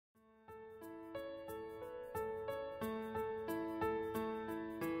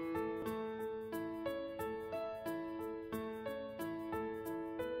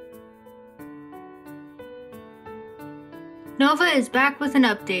Nova is back with an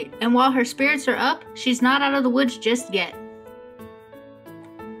update, and while her spirits are up, she's not out of the woods just yet.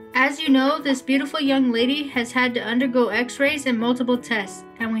 As you know, this beautiful young lady has had to undergo x-rays and multiple tests,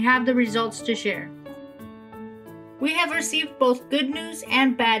 and we have the results to share. We have received both good news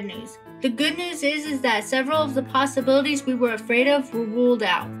and bad news. The good news is that several of the possibilities we were afraid of were ruled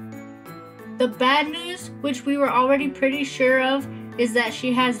out. The bad news, which we were already pretty sure of, is that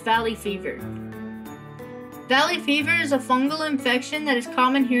she has valley fever. Valley fever is a fungal infection that is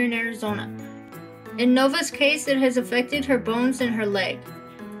common here in Arizona. In Nova's case, it has affected her bones in her leg.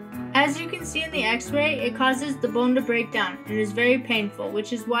 As you can see in the x-ray, it causes the bone to break down and is very painful,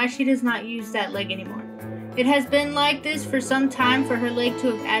 which is why she does not use that leg anymore. It has been like this for some time for her leg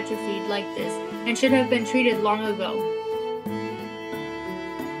to have atrophied like this and should have been treated long ago.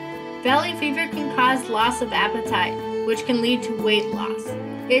 Valley fever can cause loss of appetite, which can lead to weight loss.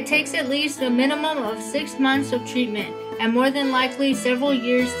 It takes at least a minimum of 6 months of treatment and more than likely several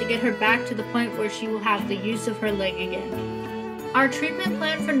years to get her back to the point where she will have the use of her leg again. Our treatment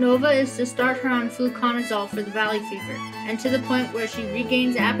plan for Nova is to start her on fluconazole for the valley fever and to the point where she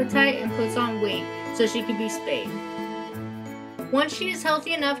regains appetite and puts on weight so she can be spayed. Once she is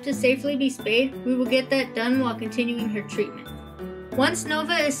healthy enough to safely be spayed, we will get that done while continuing her treatment. Once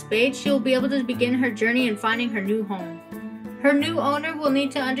Nova is spayed, she will be able to begin her journey in finding her new home. Her new owner will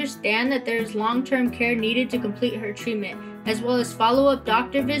need to understand that there is long-term care needed to complete her treatment, as well as follow-up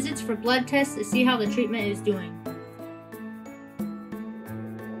doctor visits for blood tests to see how the treatment is doing.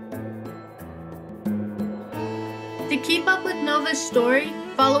 To keep up with Nova's story,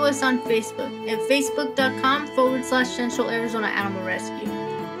 follow us on Facebook at facebook.com/Central Arizona Animal Rescue.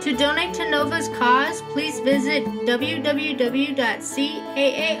 To donate to Nova's cause, please visit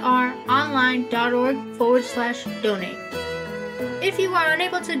www.caaronline.org/donate. If you are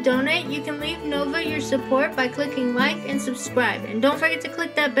unable to donate, you can leave Nova your support by clicking like and subscribe. And don't forget to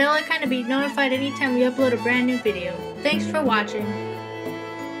click that bell icon to be notified anytime we upload a brand new video. Thanks for watching.